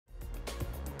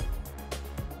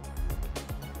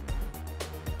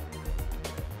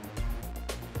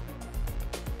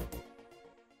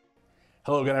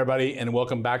Hello again, everybody, and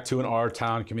welcome back to an Our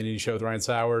Town Community Show with Ryan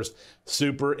Sauers.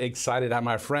 Super excited to have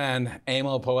my friend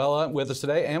Emil Powella with us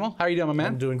today. Emil, how are you doing, my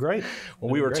man? I'm doing great.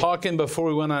 Well, we were talking before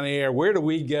we went on air. Where do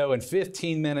we go in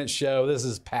 15-minute show? This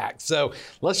is packed. So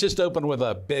let's just open with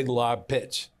a big lob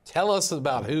pitch. Tell us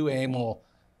about who Emil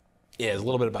is, a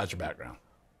little bit about your background.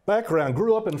 Background,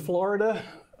 grew up in Florida,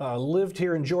 lived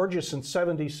here in Georgia since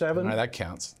 '77. All right, that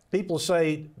counts. People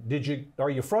say, are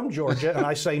you from Georgia? And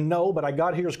I say no, but I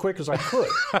got here as quick as I could.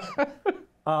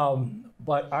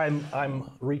 But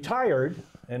I'm retired,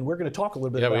 and we're going to talk a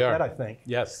little bit about that, I think.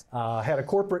 Yes. Had a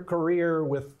corporate career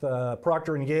with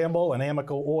Procter & Gamble and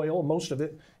Amoco Oil, most of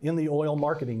it in the oil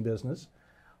marketing business.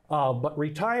 But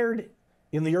retired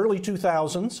in the early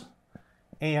 2000s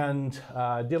and did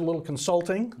a little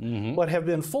consulting, but have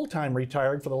been full-time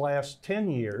retired for the last 10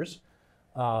 years.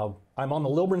 I'm on the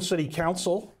Lilburn City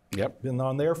Council. Yep. Been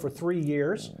on there for 3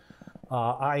 years.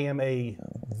 I am a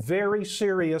very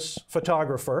serious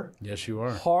photographer. Yes, you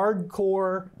are.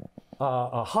 Hardcore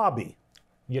a hobby.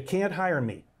 You can't hire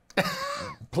me.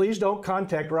 Please don't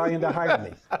contact Ryan to hire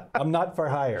me. I'm not for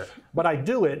hire. But I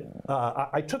do it.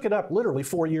 I took it up literally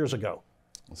 4 years ago.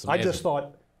 I just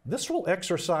thought, this will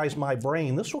exercise my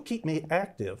brain. This will keep me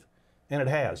active. And it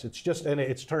has.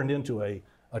 It's turned into a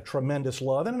tremendous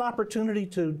love and an opportunity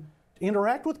to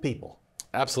interact with people.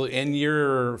 Absolutely. And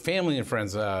your family and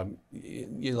friends, how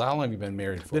long have you been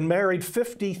married for? Been married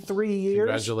 53 years.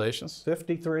 Congratulations.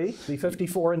 53. Be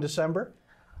 54 in December.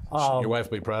 Your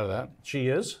wife will be proud of that. She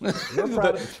is. We're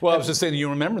proud well, I was just saying, you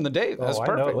remember the date. That's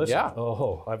perfect. I know. Listen, yeah.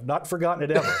 Oh, I've not forgotten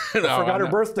it ever. No, I forgot her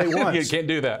birthday once. You can't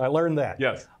do that. I learned that.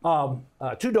 Yes.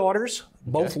 2 daughters,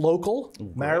 both local,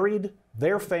 married,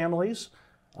 their families.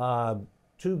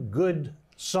 2 good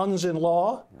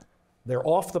sons-in-law. They're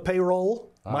off the payroll,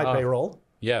 my payroll.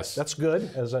 Yes. That's good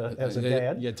as a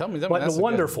dad. Yeah, tell me. But that's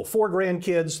wonderful. 4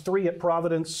 grandkids, 3 at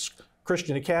Providence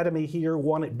Christian Academy here,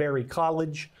 1 at Berry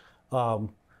College.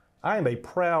 I am a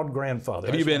proud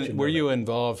grandfather. Were you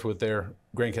involved with their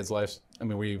grandkids' lives? I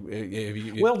mean, were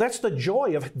you? Well, that's the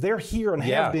joy of they're here and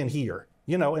have been here,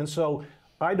 and so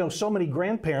I know so many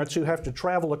grandparents who have to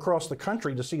travel across the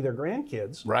country to see their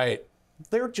grandkids. Right.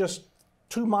 They're just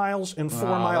 2 miles and 4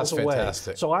 miles away.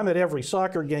 Fantastic. So I'm at every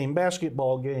soccer game,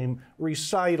 basketball game,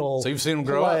 recital. So you've seen them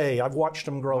grow up? I've watched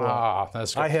them grow up.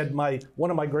 That's good. I had one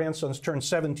of my grandsons turned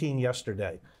 17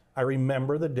 yesterday. I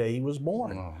remember the day he was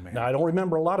born. Oh, man. Now, I don't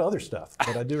remember a lot of other stuff,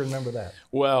 but I do remember that.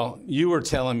 Well, you were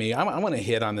telling me, I want to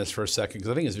hit on this for a second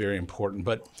because I think it's very important,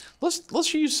 but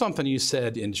let's use something you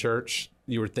said in church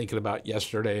you were thinking about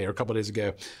yesterday or a couple of days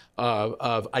ago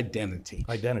of identity.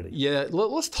 Identity. Yeah,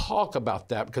 let's talk about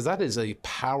that because that is a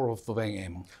powerful thing,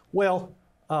 Emil. Well,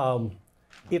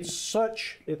 it's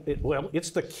it's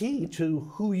the key to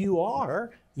who you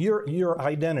are, your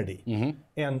identity.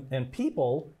 And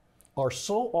people are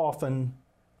so often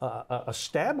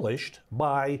established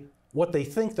by what they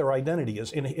think their identity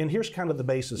is. And here's kind of the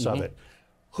basis of it.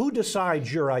 Who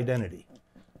decides your identity?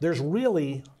 There's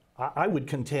really, I would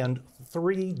contend,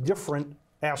 3 different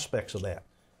aspects of that.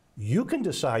 You can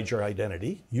decide your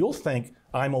identity. You'll think,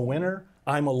 I'm a winner,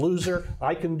 I'm a loser,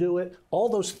 I can do it. All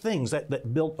those things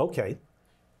that build, okay.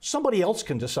 Somebody else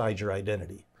can decide your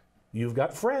identity. You've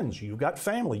got friends, you've got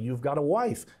family, you've got a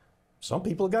wife. Some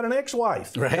people have got an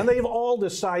ex-wife, and they've all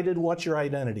decided what your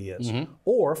identity is.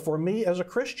 Or for me as a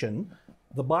Christian,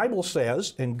 the Bible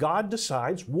says, and God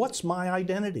decides, what's my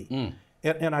identity?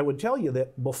 And I would tell you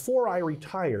that before I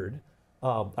retired,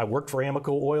 I worked for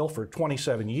Amoco Oil for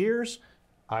 27 years.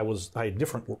 I had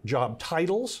different job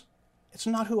titles. It's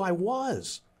not who I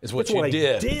was. It's what you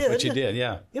did. What you did,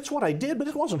 yeah. It's what I did, but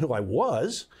it wasn't who I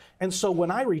was. And so when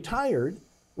I retired,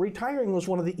 retiring was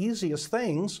one of the easiest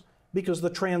things because the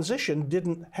transition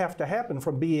didn't have to happen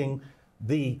from being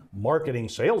the marketing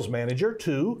sales manager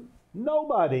to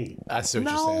nobody. I see what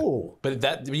you're saying.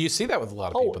 But you see that with a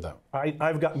lot of people, though.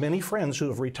 I've got many friends who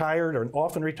have retired or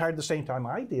often retired the same time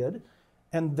I did,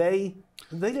 and they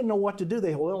didn't know what to do.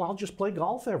 They, well, I'll just play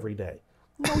golf every day.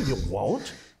 No, you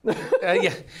won't.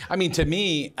 Yeah, I mean, to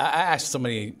me, I asked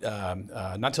somebody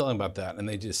not too long about that, and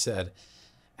they just said,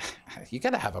 you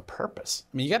got to have a purpose.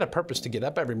 I mean, you got a purpose to get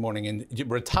up every morning. And you're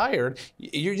retired.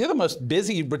 You're the most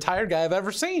busy retired guy I've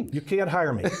ever seen. You can't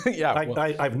hire me. Yeah,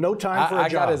 I have no time for a job. I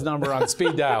got his number on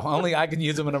speed dial. Only I can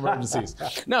use him in emergencies.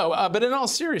 No, but in all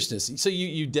seriousness, so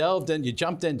you delved in, you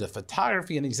jumped into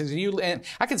photography and these things, and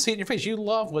I can see it in your face. You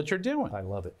love what you're doing. I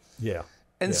love it. Yeah.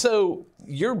 And so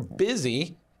you're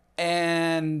busy.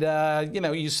 And,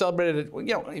 you celebrated,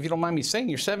 if you don't mind me saying,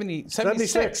 you're 76.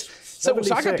 76. So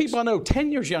I got people I know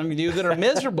 10 years younger than you that are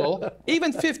miserable,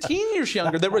 even 15 years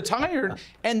younger that retired,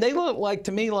 and they look like,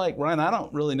 to me, like, Ryan, I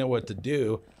don't really know what to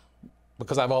do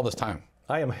because I have all this time.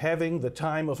 I am having the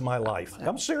time of my life.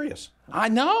 I'm serious. I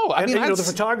know. I mean, the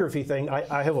photography thing,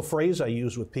 I have a phrase I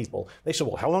use with people. They say,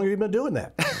 well, how long have you been doing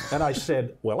that? And I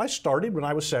said, well, I started when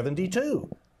I was 72.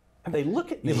 And they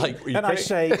look at me, and I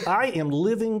say, I am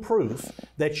living proof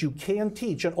that you can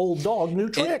teach an old dog new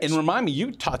tricks. And remind me,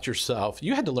 you taught yourself,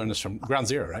 you had to learn this from ground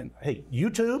zero, right? Hey,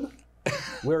 YouTube,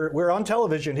 we're on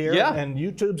television here, and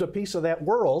YouTube's a piece of that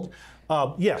world.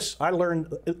 Yes, I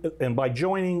learned, and by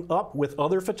joining up with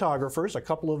other photographers, a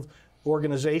couple of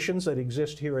organizations that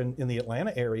exist here in the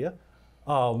Atlanta area,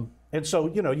 and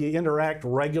so, you interact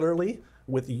regularly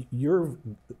with you're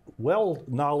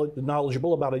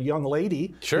knowledgeable about a young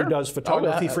lady who does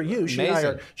photography for you. She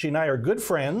and I are good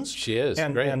friends. She is,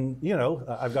 great. And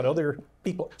I've got other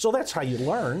people. So that's how you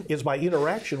learn, is by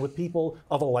interaction with people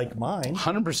of a like mind.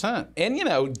 100%.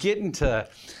 And getting to,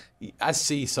 I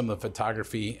see some of the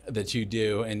photography that you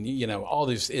do, and all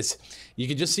these. You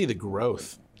can just see the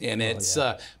growth. And it's,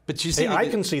 but you see, I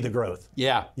can see the growth.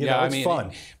 Yeah, it's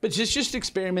fun. But just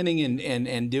experimenting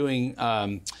and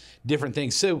doing different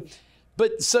things.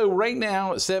 So right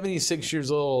now, 76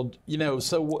 years old,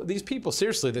 so these people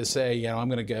seriously that say, I'm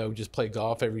going to go just play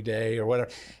golf every day or whatever.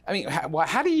 I mean,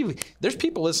 how do you? There's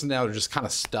people listening now that are just kind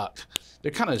of stuck.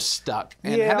 They're kind of stuck.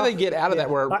 And how do they get out of that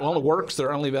where only work's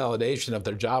their only validation of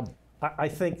their job? I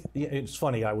think it's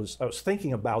funny. I was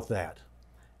thinking about that,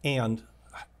 and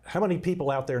how many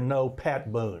people out there know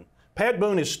Pat Boone? Pat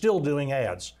Boone is still doing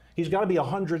ads. He's got to be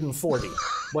 140,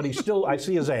 but he's still, I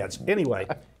see his ads. Anyway,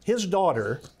 his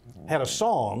daughter had a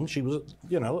song. She was,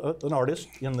 an artist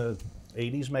in the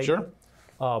 80s maybe. Sure.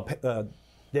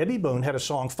 Debbie Boone had a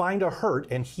song, Find a Hurt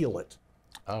and Heal It.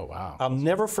 Oh, wow. I'll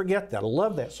never forget that. I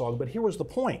love that song, but here was the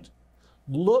point.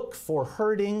 Look for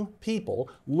hurting people,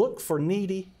 look for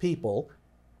needy people,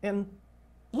 and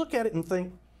look at it and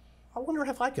think, I wonder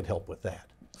if I could help with that.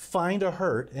 Find a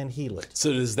hurt and heal it.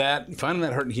 So does that, finding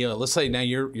that hurt and heal it, let's say now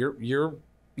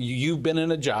you've been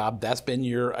in a job, that's been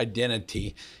your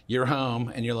identity, you're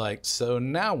home, and you're like, so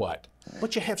now what?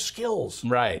 But you have skills.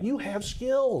 Right. You have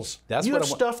skills. That's you what have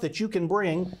stuff that you can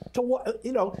bring to what,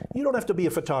 you don't have to be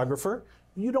a photographer.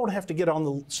 You don't have to get on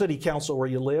the city council where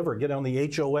you live or get on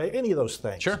the HOA, any of those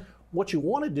things. Sure. What you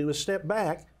want to do is step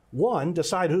back, one,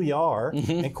 decide who you are,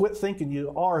 and quit thinking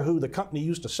you are who the company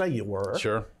used to say you were.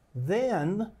 Sure.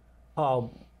 Then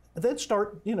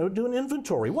start, doing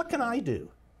inventory. What can I do?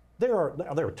 There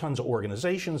are tons of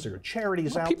organizations, there are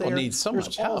charities out there. People need so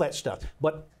much help. All that stuff.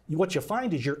 But what you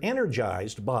find is you're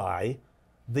energized by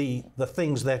the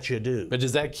things that you do. But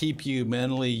does that keep you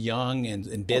mentally young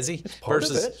and busy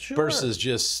versus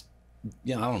just, I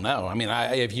don't know. I mean,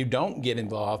 if you don't get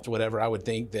involved, whatever, I would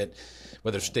think that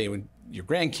whether stay with your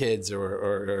grandkids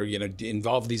or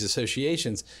involve these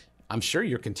associations, I'm sure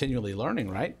you're continually learning,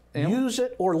 right? Use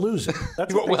it or lose it.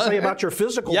 That's what they say about your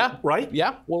physical, right?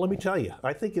 Yeah. Well, let me tell you,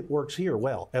 I think it works here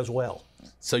as well.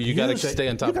 So you got to stay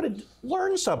on top. You got to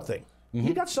learn something.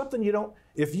 You got something you don't.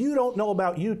 If you don't know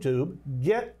about YouTube,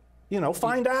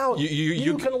 find out.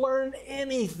 You can learn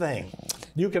anything.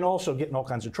 You can also get in all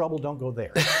kinds of trouble. Don't go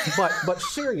there. But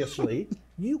seriously,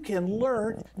 you can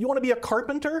learn. You want to be a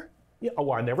carpenter?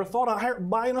 Oh, I never thought of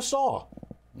buying a saw.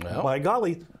 Well, by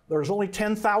golly, there's only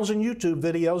 10,000 YouTube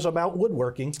videos about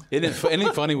woodworking. Isn't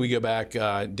it funny we go back,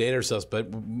 date ourselves,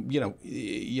 but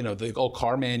the old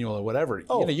car manual or whatever.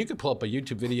 Oh. You could pull up a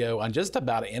YouTube video on just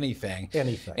about anything.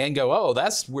 Anything. And go, oh,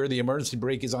 that's where the emergency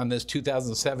brake is on this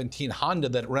 2017 Honda,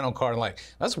 that rental car. And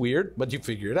that's weird, but you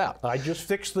figure it out. I just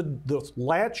fixed the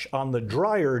latch on the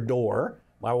dryer door.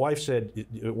 My wife said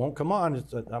it won't come on,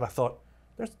 and I thought,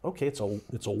 okay, it's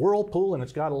a Whirlpool and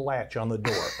it's got a latch on the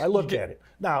door. I looked at it.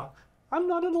 Now, I'm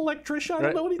not an electrician. I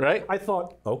don't know anything. Right. I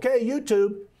thought, okay,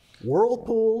 YouTube,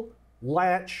 Whirlpool,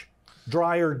 latch,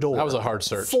 dryer door. That was a hard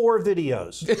search. 4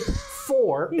 videos.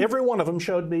 4. Every one of them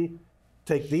showed me,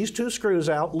 take these 2 screws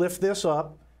out, lift this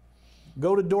up,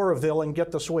 go to Doraville and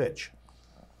get the switch.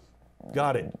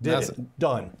 Got it. Did it.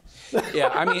 Done. Yeah,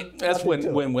 I mean, that's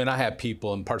when I have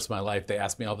people in parts of my life, they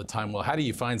ask me all the time, well, how do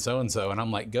you find so-and-so? And I'm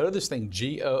like, go to this thing,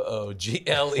 Google.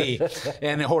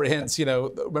 And or hence,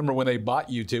 remember when they bought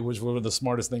YouTube, which was one of the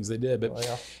smartest things they did.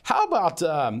 But how about,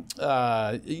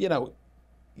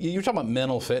 you're talking about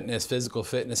mental fitness, physical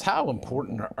fitness. How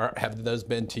important have those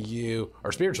been to you,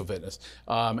 or spiritual fitness,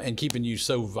 and keeping you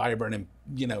so vibrant and,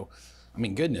 I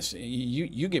mean, goodness,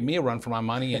 you give me a run for my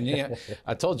money, and yeah,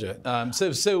 I told you.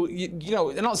 So you know,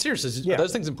 in all seriousness, are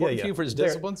those things important for you for his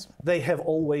disciplines? They have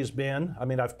always been. I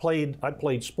mean, I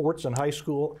played sports in high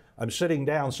school. I'm sitting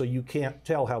down, so you can't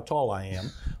tell how tall I am,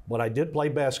 but I did play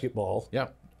basketball. Yeah.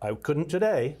 I couldn't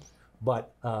today,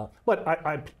 but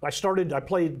I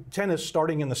played tennis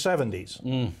starting in the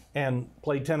 70s, and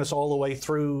played tennis all the way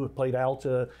through. Played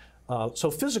Alta. So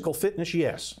physical fitness,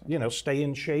 yes, you know, stay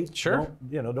in shape. Sure.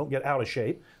 Don't get out of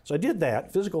shape. So I did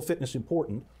that. Physical fitness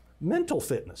important. Mental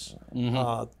fitness.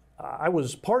 I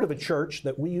was part of a church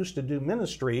that we used to do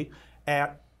ministry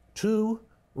at 2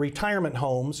 retirement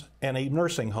homes and a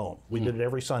nursing home. We did it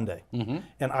every Sunday.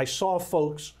 And I saw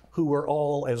folks who were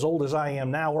all as old as I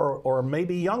am now, or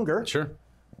maybe younger, sure,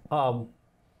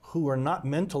 who are not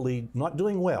mentally not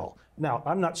doing well. Now,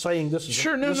 I'm not saying this is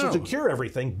is to cure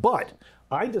everything, but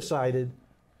I decided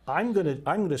I'm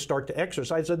gonna start to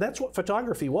exercise. And that's what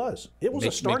photography was. It was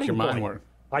a starting your point. mind work.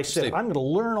 I said, I'm going to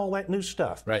learn all that new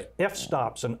stuff. Right.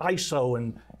 F-stops and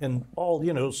ISO and all,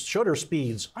 you know, shutter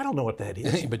speeds. I don't know what that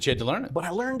is. But you had to learn it. But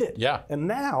I learned it. Yeah. And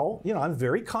now, you know, I'm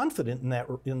very confident in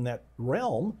that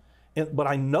realm. But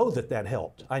I know that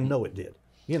helped. I know it did.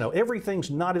 You know, everything's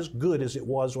not as good as it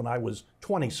was when I was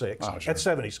 26 sure. at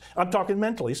 70s. I'm talking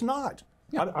mentally. It's not.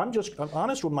 Yeah. I'm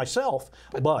honest with myself,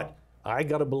 but I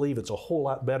got to believe it's a whole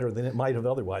lot better than it might have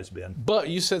otherwise been. But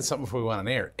you said something before we went on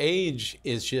air. Age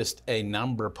is just a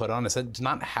number put on us. It's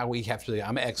not how we have to do.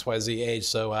 I'm XYZ age,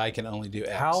 so I can only do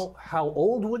X. How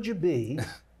old would you be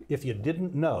if you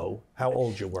didn't know how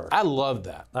old you were? I love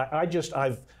that.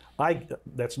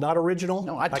 That's not original.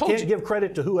 No, I can't give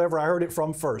credit to whoever I heard it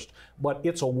from first, but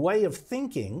it's a way of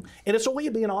thinking, and it's a way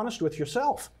of being honest with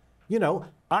yourself. You know,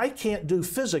 I can't do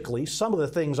physically some of the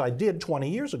things I did 20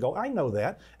 years ago. I know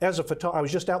that. As a photographer, I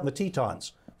was just out in the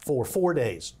Tetons for 4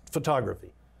 days, photography.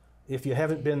 If you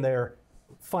haven't been there,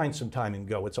 find some time and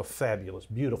go. It's a fabulous,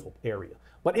 beautiful area.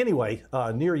 But anyway,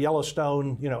 near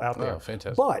Yellowstone, you know, out there. Oh,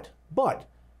 fantastic. But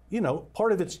you know,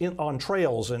 part of it's on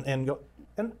trails and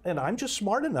I'm just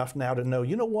smart enough now to know,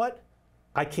 you know what?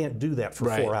 I can't do that for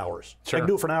 4 hours. Sure. I can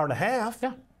do it for an hour and a half.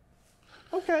 Yeah.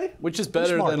 Okay. Which is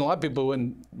better than a lot of people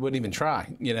wouldn't even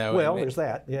try, you know. Well, there's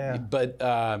that, yeah.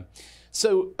 But,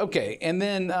 so, okay, and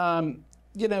then,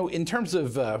 you know, in terms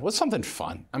of, what's something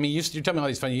fun? I mean, you're telling me all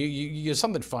these fun, you do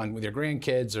something fun with your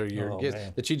grandkids or your kids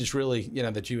that you just really, you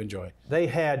know, that you enjoy. They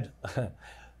had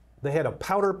a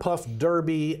powder puff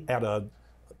derby at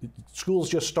schools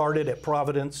just started at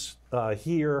Providence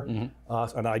here,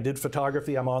 and I did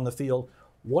photography. I'm on the field.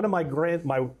 One of my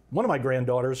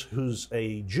granddaughters, who's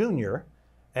a junior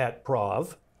at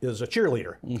Prov, is a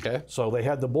cheerleader. Okay. So they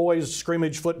had the boys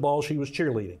scrimmage football. She was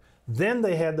cheerleading. Then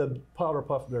they had the powder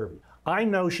puff derby. I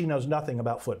know she knows nothing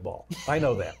about football. I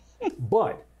know that,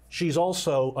 but she's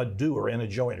also a doer and a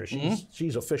joiner.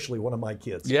 She's officially one of my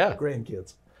kids. Yeah.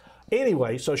 Grandkids.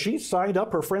 Anyway, so she signed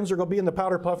up. Her friends are going to be in the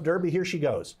powder puff derby. Here she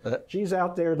goes. She's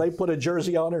out there. They put a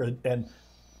jersey on her, and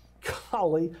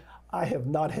golly, I have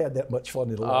not had that much fun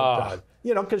in a long time.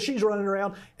 You know, because she's running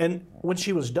around. And when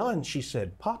she was done, she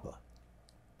said, "Papa,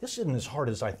 this isn't as hard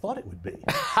as I thought it would be."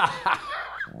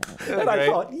 And I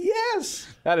thought, yes.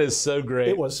 That is so great.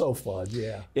 It was so fun,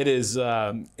 yeah. It is.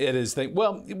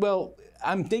 Well,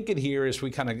 I'm thinking here as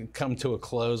we kind of come to a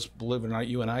close, believe it or not,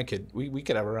 you and I we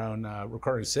could have our own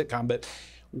recurring sitcom, but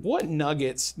what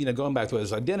nuggets, you know, going back to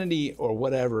his identity or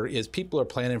whatever, is people are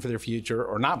planning for their future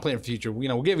or not planning for the future. You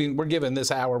know, we're giving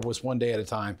this hour was one day at a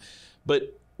time.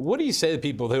 But what do you say to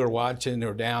people who are watching, who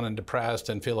are down and depressed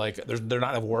and feel like they're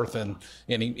not of worth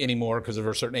anymore because of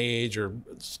a certain age or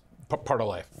part of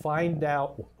life? Find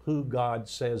out who God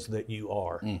says that you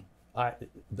are.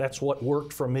 That's what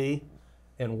worked for me.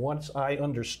 And once I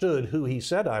understood who he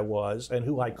said I was and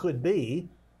who I could be,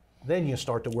 then you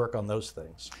start to work on those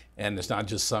things. And it's not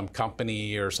just some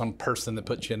company or some person that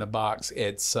puts you in a box.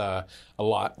 It's a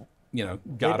lot, you know,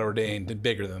 God ordained and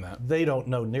bigger than that. They don't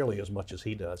know nearly as much as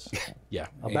he does. Yeah.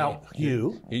 About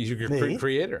you. He's your me.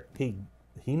 creator. He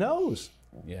knows.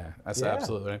 Yeah, that's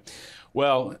absolutely right.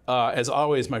 Well, as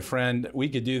always, my friend, we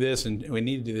could do this and we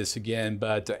need to do this again,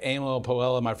 but Emil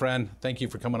Powella, my friend, thank you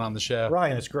for coming on the show.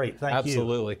 Ryan, it's great. Thank you.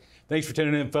 Absolutely. Thanks for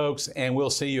tuning in, folks, and we'll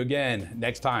see you again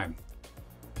next time.